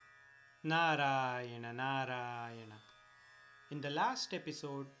Narayana, Narayana. In the last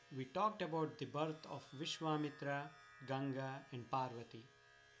episode, we talked about the birth of Vishwamitra, Ganga, and Parvati.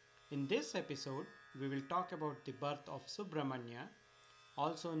 In this episode, we will talk about the birth of Subramanya,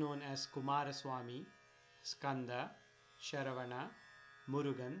 also known as Kumaraswamy, Skanda, Sharavana,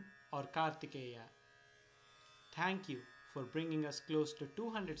 Murugan, or Kartikeya. Thank you for bringing us close to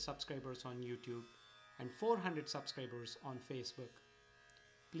 200 subscribers on YouTube and 400 subscribers on Facebook.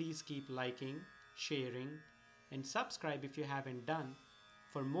 Please keep liking, sharing, and subscribe if you haven't done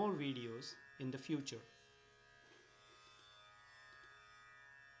for more videos in the future.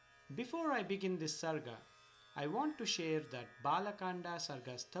 Before I begin this sarga, I want to share that Bala Kanda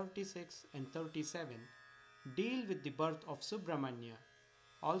sargas 36 and 37 deal with the birth of Subramanya,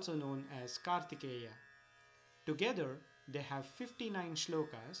 also known as Kartikeya. Together, they have 59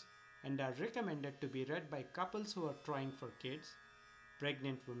 shlokas and are recommended to be read by couples who are trying for kids,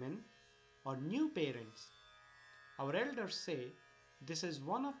 pregnant women, or new parents. Our elders say this is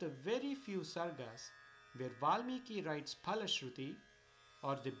one of the very few sargas where Valmiki writes Phalashruti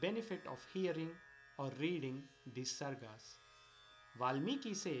or the benefit of hearing or reading these sargas.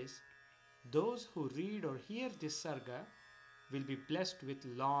 Valmiki says those who read or hear this sarga will be blessed with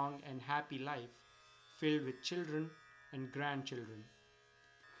long and happy life filled with children and grandchildren.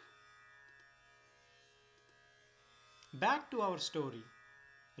 Back to our story.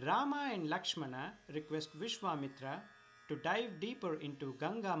 Rama and Lakshmana request Vishwamitra to dive deeper into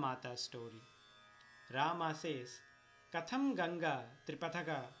Ganga Mata's story. Rama says, Katham Ganga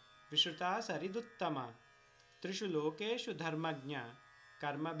Tripathaga Vishruta Sariduttama Trishu Lokeshu Dharmagnya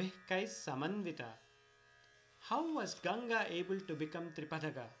Karmabhih Kais Samanvita. How was Ganga able to become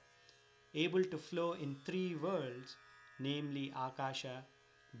Tripathaga, able to flow in three worlds, namely Akasha,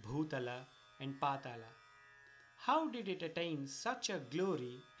 Bhutala, and Patala? How did it attain such a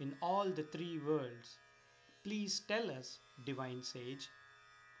glory in all the three worlds? Please tell us, divine sage.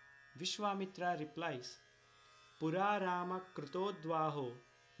 Vishwamitra replies, Pura Rama Krutodvaho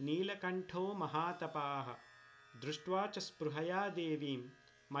Neelakantho Mahatapaha Društva cha Spruhaya Devim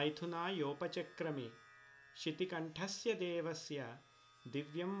Maithuna Yopachakrame Shitikanthasya Devasya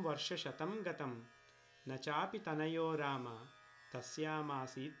Divyam Varsha Shatam Gatam Nachapi Tanayo Rama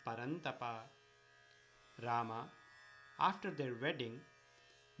Tasyamasit Parantapa. Rama, after their wedding,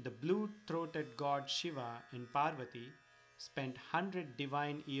 the blue-throated god Shiva and Parvati spent 100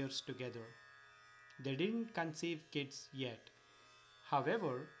 divine years together. They didn't conceive kids yet.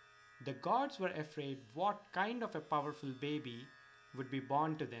 However, the gods were afraid what kind of a powerful baby would be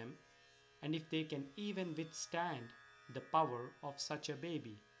born to them and if they can even withstand the power of such a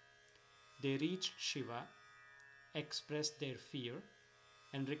baby. They reached Shiva, expressed their fear,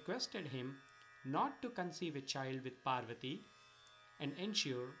 and requested him not to conceive a child with Parvati and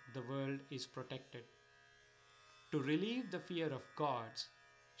ensure the world is protected. To relieve the fear of gods,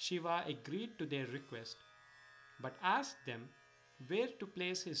 Shiva agreed to their request, but asked them where to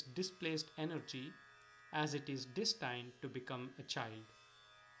place his displaced energy as it is destined to become a child.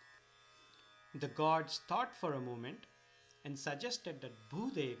 The gods thought for a moment and suggested that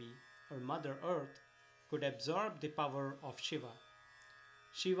Bhudevi, or Mother Earth, could absorb the power of Shiva.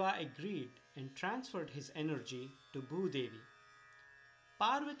 Shiva agreed and transferred his energy to Bhudevi.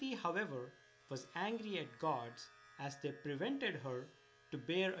 Parvati, however, was angry at gods as they prevented her to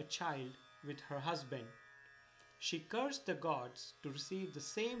bear a child with her husband. She cursed the gods to receive the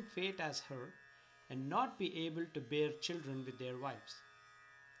same fate as her and not be able to bear children with their wives.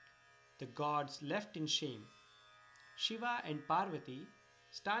 The gods left in shame. Shiva and Parvati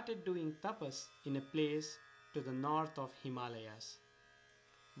started doing tapas in a place to the north of Himalayas.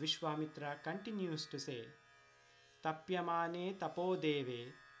 Vishwamitra continues to say, Tapyamane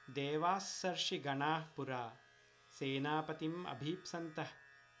tapodeve devasarshi ganah pura senapatim abhipsantah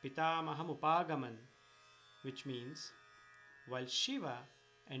pitamaham upagaman, which means, while Shiva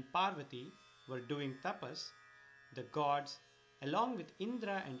and Parvati were doing tapas, the gods, along with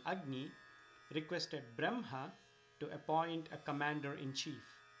Indra and Agni, requested Brahma to appoint a commander-in-chief.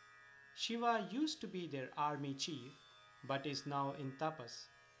 Shiva used to be their army chief, but is now in tapas.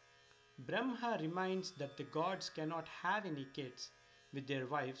 Brahma reminds that the gods cannot have any kids with their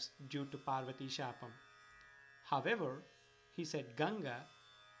wives due to Parvati Shapam. However, he said Ganga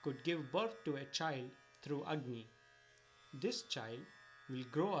could give birth to a child through Agni. This child will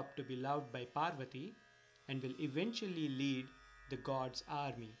grow up to be loved by Parvati and will eventually lead the gods'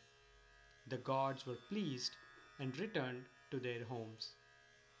 army. The gods were pleased and returned to their homes.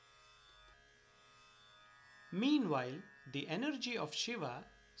 Meanwhile, the energy of Shiva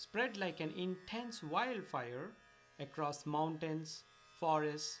spread like an intense wildfire across mountains,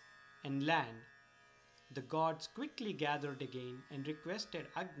 forests, and land. The gods quickly gathered again and requested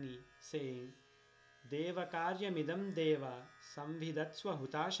Agni, saying, Deva karyamidam deva samvidatsva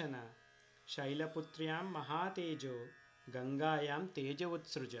hutashana Shailaputriam Mahatejo Gangayam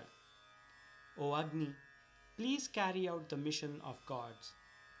Tejavutsuja. O Agni, please carry out the mission of gods.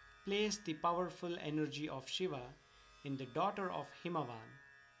 Place the powerful energy of Shiva in the daughter of Himavan,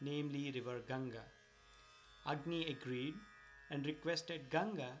 namely river Ganga. Agni agreed and requested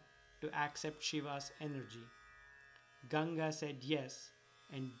Ganga to accept Shiva's energy. Ganga said yes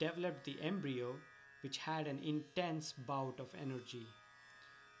and developed the embryo, which had an intense bout of energy.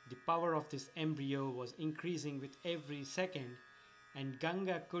 The power of this embryo was increasing with every second, and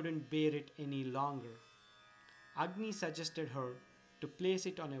Ganga couldn't bear it any longer. Agni suggested her to place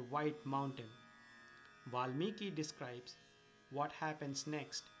it on a white mountain. Valmiki describes what happens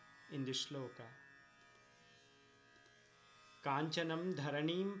next in the shloka. Kanchanam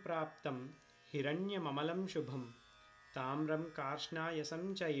dharanim praptam hiranyamamalam shubham tamram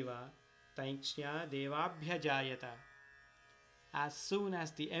karshnayasam chaiva taikshya devabhyajayata. As soon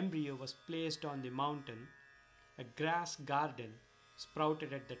as the embryo was placed on the mountain, a grass garden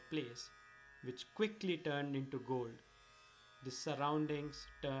sprouted at that place, which quickly turned into gold. The surroundings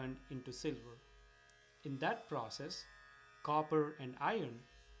turned into silver. In that process, copper and iron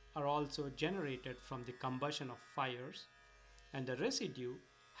are also generated from the combustion of fires, and the residue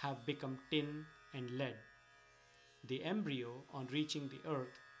have become tin and lead. The embryo, on reaching the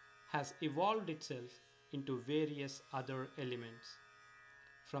earth, has evolved itself into various other elements.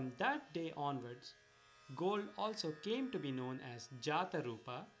 From that day onwards, gold also came to be known as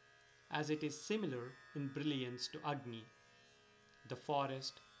Jatarupa, as it is similar in brilliance to Agni. The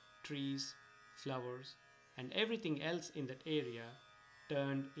forest, trees, flowers, and everything else in that area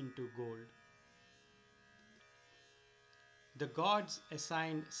turned into gold. The gods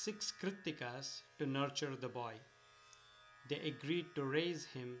assigned 6 Kritikas to nurture the boy. They agreed to raise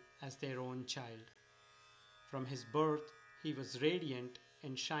him as their own child. From his birth, he was radiant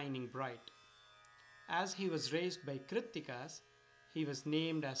and shining bright. As he was raised by Kritikas, he was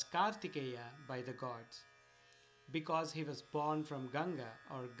named as Kartikeya by the gods. Because he was born from Ganga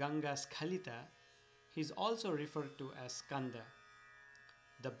or Ganga Skhalita, he is also referred to as Skanda.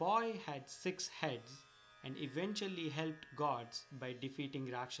 The boy had 6 heads and eventually helped gods by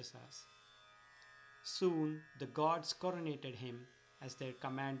defeating Rakshasas. Soon the gods coronated him as their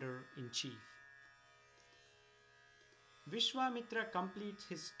commander-in-chief. Vishwamitra completes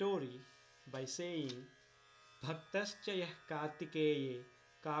his story by saying, Bhaktascha yah Kartikeye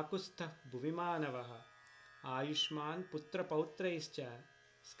kakustha bhuvimanavaha Ayushman putra pautraischa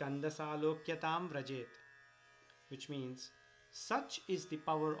skandasalokyam vrajet, which means, such is the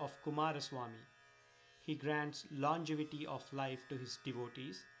power of Kumaraswamy. He grants longevity of life to his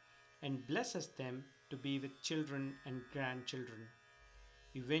devotees and blesses them to be with children and grandchildren.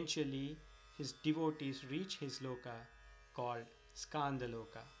 Eventually, his devotees reach his loka called Skanda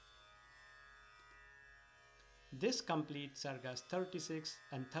loka. This completes Sargas 36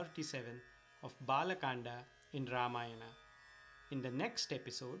 and 37 of Bala kanda in Ramayana. In the next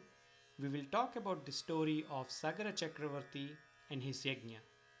episode, we will talk about the story of Sagara Chakravarti and his yajna.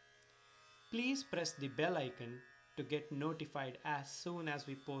 Please press the bell icon to get notified as soon as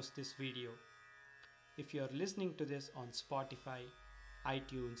we post this video. If you are listening to this on Spotify,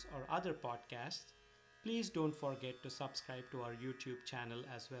 iTunes or other podcasts, please don't forget to subscribe to our YouTube channel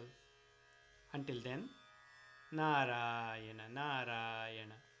as well. Until then, Narayana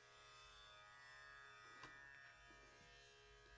Narayana.